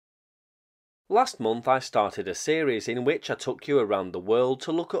Last month I started a series in which I took you around the world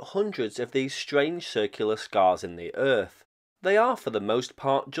to look at hundreds of these strange circular scars in the Earth. They are for the most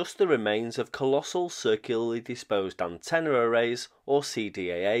part just the remains of colossal circularly disposed antenna arrays, or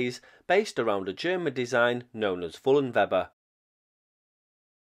CDAAs, based around a German design known as Wullenweber.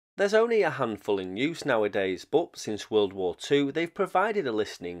 There's only a handful in use nowadays, but since World War II they've provided a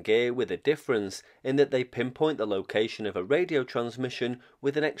listening gear with a difference in that they pinpoint the location of a radio transmission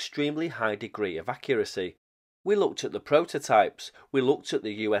with an extremely high degree of accuracy. We looked at the prototypes, we looked at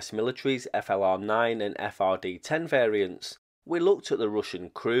the US military's FLR-9 and FRD-10 variants, we looked at the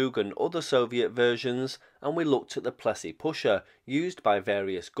Russian Krug and other Soviet versions, and we looked at the Plessy pusher used by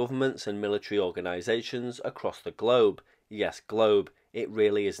various governments and military organisations across the globe. Yes, globe. It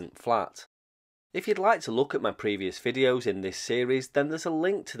really isn't flat. If you'd like to look at my previous videos in this series, then there's a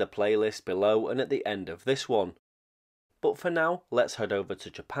link to the playlist below and at the end of this one. But for now, let's head over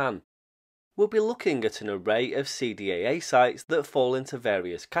to Japan. We'll be looking at an array of CDAA sites that fall into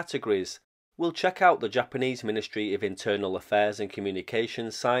various categories. We'll check out the Japanese Ministry of Internal Affairs and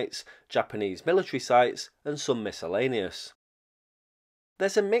Communications sites, Japanese military sites, and some miscellaneous.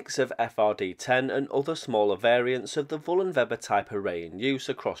 There's a mix of FRD-10 and other smaller variants of the Wullenweber type array in use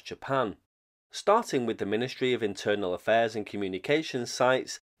across Japan. Starting with the Ministry of Internal Affairs and Communications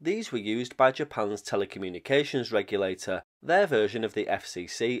sites, these were used by Japan's telecommunications regulator, their version of the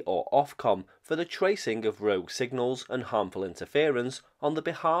FCC or Ofcom, for the tracing of rogue signals and harmful interference on the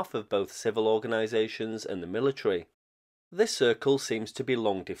behalf of both civil organisations and the military. This circle seems to be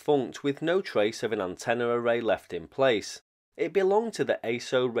long defunct, with no trace of an antenna array left in place. It belonged to the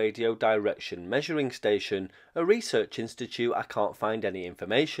ASO Radio Direction Measuring Station, a research institute I can't find any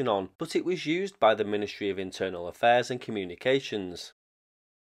information on, but it was used by the Ministry of Internal Affairs and Communications.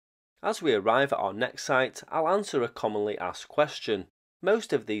 As we arrive at our next site, I'll answer a commonly asked question.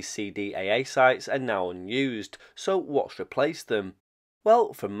 Most of these CDAA sites are now unused, so what's replaced them?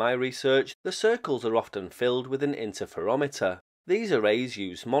 Well, from my research, the circles are often filled with an interferometer. These arrays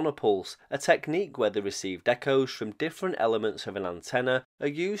use monopulse, a technique where the received echoes from different elements of an antenna are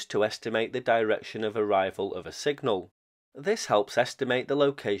used to estimate the direction of arrival of a signal. This helps estimate the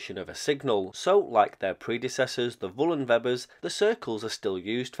location of a signal, so like their predecessors, the Wullenwebers, the circles are still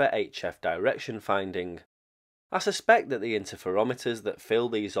used for HF direction finding. I suspect that the interferometers that fill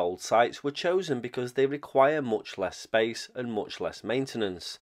these old sites were chosen because they require much less space and much less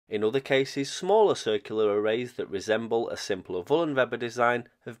maintenance. In other cases, smaller circular arrays that resemble a simpler Wullenweber design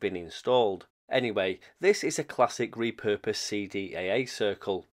have been installed. Anyway, this is a classic repurposed CDAA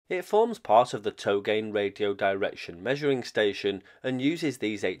circle. It forms part of the Togain Radio Direction Measuring Station and uses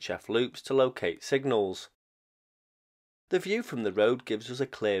these HF loops to locate signals. The view from the road gives us a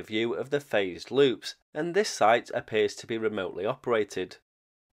clear view of the phased loops, and this site appears to be remotely operated.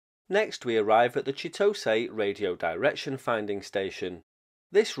 Next we arrive at the Chitose Radio Direction Finding Station.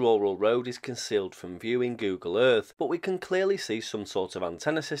 This rural road is concealed from view in Google Earth, but we can clearly see some sort of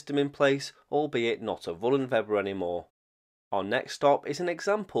antenna system in place, albeit not a Wullenweber anymore. Our next stop is an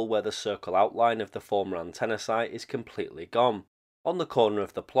example where the circle outline of the former antenna site is completely gone. On the corner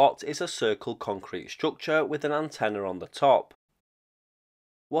of the plot is a circle concrete structure with an antenna on the top.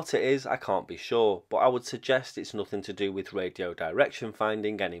 What it is I can't be sure, but I would suggest it's nothing to do with radio direction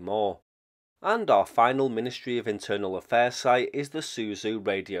finding anymore. And our final Ministry of Internal Affairs site is the Suzu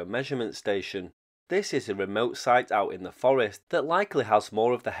Radio Measurement Station. This is a remote site out in the forest that likely has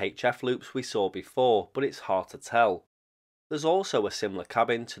more of the HF loops we saw before, but it's hard to tell. There's also a similar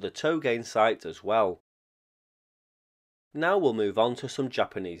cabin to the Togain site as well. Now we'll move on to some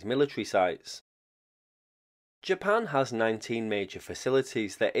Japanese military sites. Japan has 19 major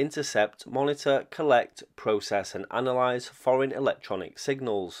facilities that intercept, monitor, collect, process and analyse foreign electronic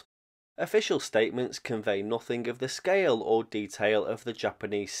signals. Official statements convey nothing of the scale or detail of the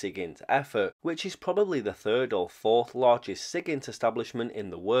Japanese SIGINT effort, which is probably the third or fourth largest SIGINT establishment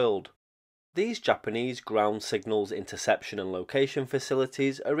in the world. These Japanese ground signals interception and location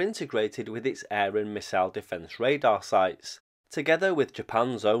facilities are integrated with its air and missile defense radar sites. Together with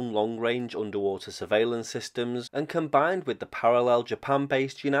Japan's own long-range underwater surveillance systems and combined with the parallel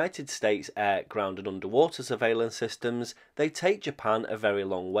Japan-based United States air, ground and underwater surveillance systems, they take Japan a very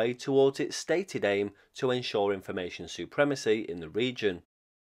long way towards its stated aim to ensure information supremacy in the region.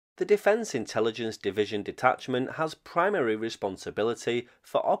 The Defense Intelligence Division Detachment has primary responsibility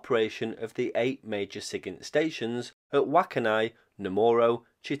for operation of the 8 major SIGINT stations at Wakkanai, Nomuro,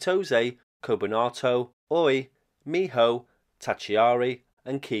 Chitose, Kobunato, Oi, Miho, Tachiari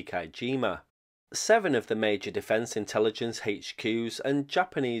and Kikaijima. 7 of the major Defense Intelligence HQs and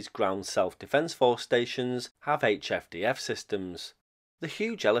Japanese Ground Self-Defense Force stations have HFDF systems. The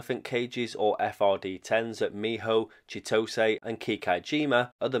huge elephant cages or FRD-10s at Miho, Chitose and Kikaijima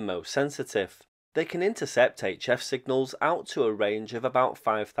are the most sensitive. They can intercept HF signals out to a range of about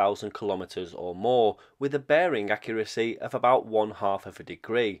 5,000 kilometers or more, with a bearing accuracy of about 1/2 of a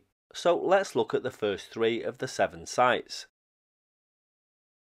degree. So let's look at the first 3 of the 7 sites.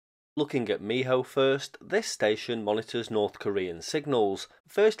 Looking at Miho first, this station monitors North Korean signals,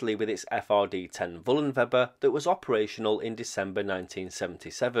 firstly with its FRD-10 Wullenweber that was operational in December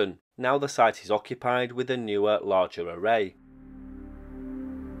 1977. Now the site is occupied with a newer, larger array.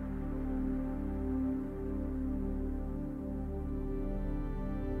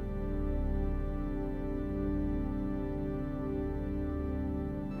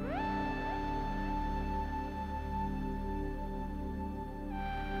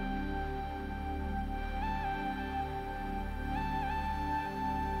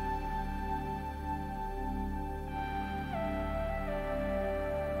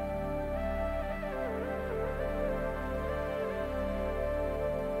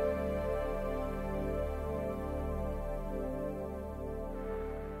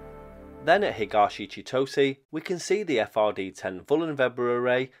 Then at Higashi Chitose, we can see the FRD-10 Wullenweber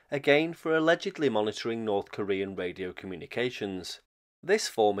array again for allegedly monitoring North Korean radio communications. This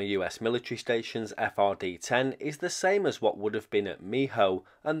former US military station's FRD-10 is the same as what would have been at Miho,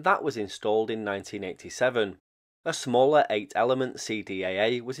 and that was installed in 1987. A smaller 8-element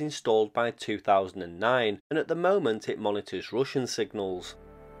CDAA was installed by 2009, and at the moment it monitors Russian signals.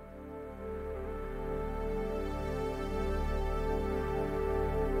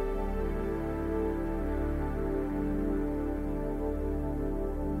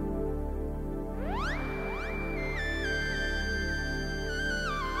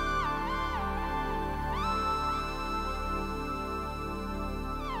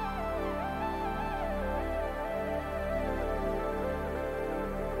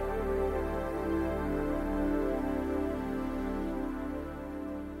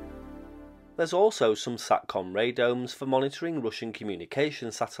 There's also some SATCOM radomes for monitoring Russian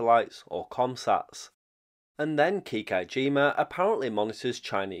communication satellites, or COMSATs. And then Kikaijima apparently monitors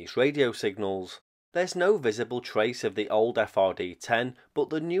Chinese radio signals. There's no visible trace of the old FRD-10, but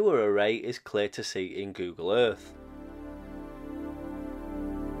the newer array is clear to see in Google Earth.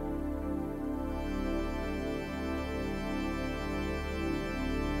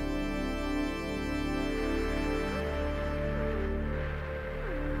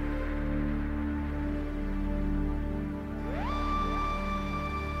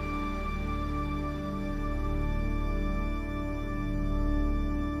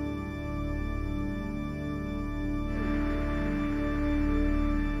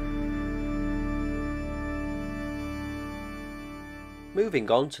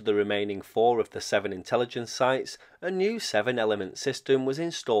 Moving on to the remaining 4 of the 7 intelligence sites, a new 7-element system was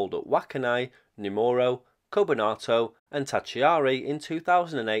installed at Wakkanai, Nimoro, Kobonato and Tachiari in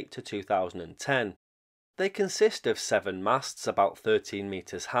 2008 to 2010. They consist of 7 masts about 13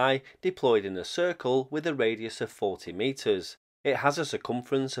 metres high, deployed in a circle with a radius of 40 metres. It has a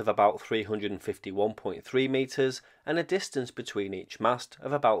circumference of about 351.3 metres and a distance between each mast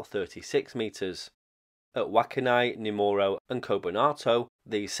of about 36 metres. At Wakkanai, Nimoro and Kobonato,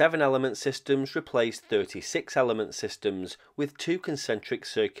 these 7-element systems replaced 36-element systems with 2 concentric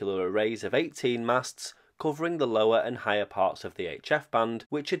circular arrays of 18 masts covering the lower and higher parts of the HF band,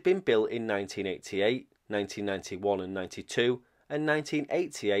 which had been built in 1988, 1991 and 92, and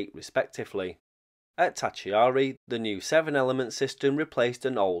 1988 respectively. At Tachiari, the new 7-element system replaced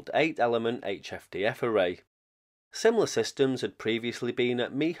an old 8-element HFDF array. Similar systems had previously been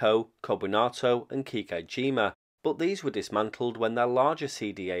at Miho, Kobonato and Kikaijima, but these were dismantled when their larger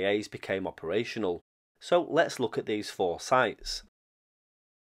CDAAs became operational. So let's look at these 4 sites.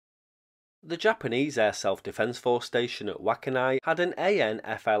 The Japanese Air Self-Defense Force station at Wakkanai had an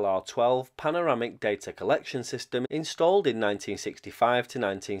AN-FLR-12 panoramic data collection system installed in 1965 to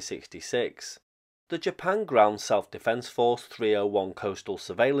 1966. The Japan Ground Self-Defense Force 301 Coastal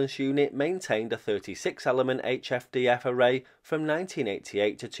Surveillance Unit maintained a 36-element HFDF array from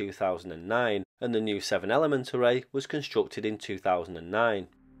 1988 to 2009, and the new 7-element array was constructed in 2009.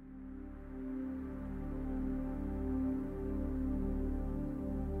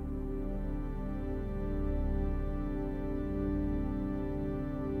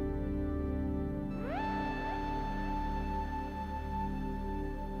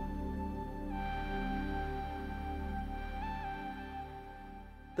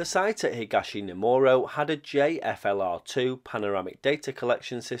 The site at Higashi Nimoro had a JFLR2 panoramic data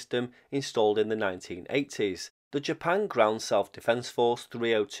collection system installed in the 1980s. The Japan Ground Self-Defense Force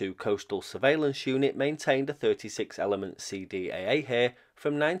 302 Coastal Surveillance Unit maintained a 36-element CDAA here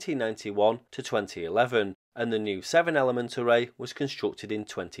from 1991 to 2011, and the new 7-element array was constructed in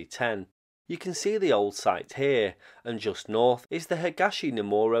 2010. You can see the old site here, and just north is the Higashi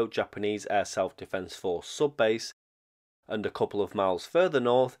Nomura Japanese Air Self-Defense Force subbase, and a couple of miles further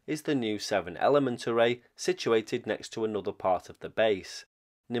north is the new 7-element array situated next to another part of the base.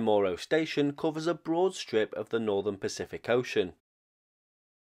 Nimuro Station covers a broad strip of the northern Pacific Ocean.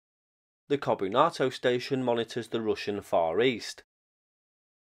 The Kobunato Station monitors the Russian Far East.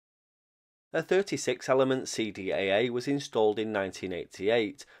 A 36-element CDAA was installed in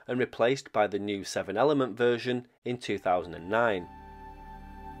 1988 and replaced by the new 7-element version in 2009.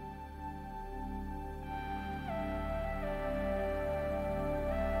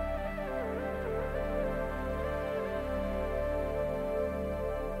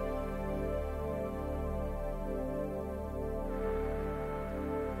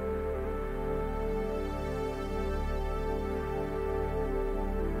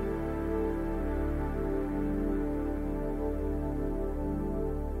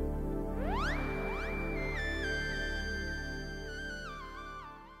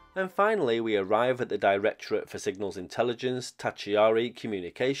 And finally we arrive at the Directorate for Signals Intelligence Tachiari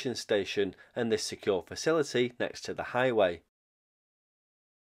Communications Station and this secure facility next to the highway.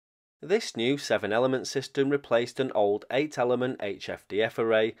 This new 7-element system replaced an old 8-element HFDF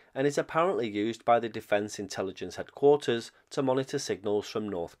array and is apparently used by the Defense Intelligence Headquarters to monitor signals from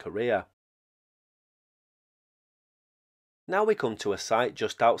North Korea. Now we come to a site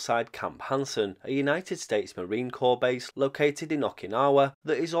just outside Camp Hansen, a United States Marine Corps base located in Okinawa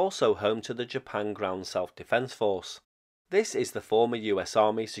that is also home to the Japan Ground Self-Defense Force. This is the former US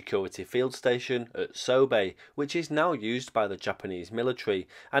Army Security Field Station at Sobe, which is now used by the Japanese military,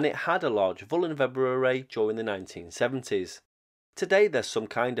 and it had a large Wullenweber array during the 1970s. Today there's some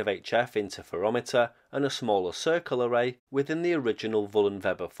kind of HF interferometer and a smaller circle array within the original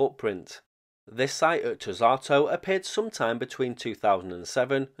Wullenweber footprint. This site at Tosato appeared sometime between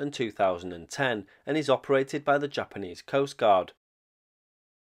 2007 and 2010 and is operated by the Japanese Coast Guard.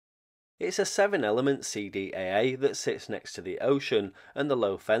 It's a 7-element CDAA that sits next to the ocean, and the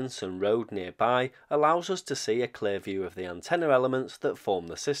low fence and road nearby allows us to see a clear view of the antenna elements that form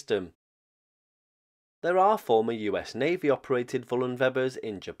the system. There are former US Navy operated Wullenwebers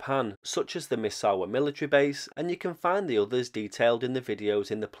in Japan, such as the Misawa military base, and you can find the others detailed in the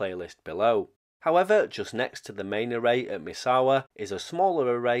videos in the playlist below. However, just next to the main array at Misawa is a smaller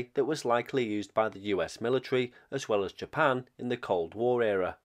array that was likely used by the US military as well as Japan in the Cold War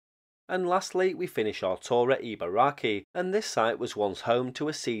era. And lastly, we finish our tour at Ibaraki, and this site was once home to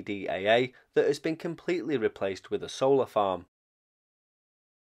a CDAA that has been completely replaced with a solar farm.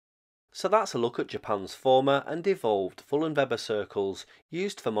 So that's a look at Japan's former and evolved Wullenweber circles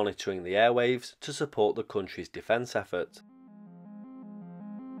used for monitoring the airwaves to support the country's defence effort.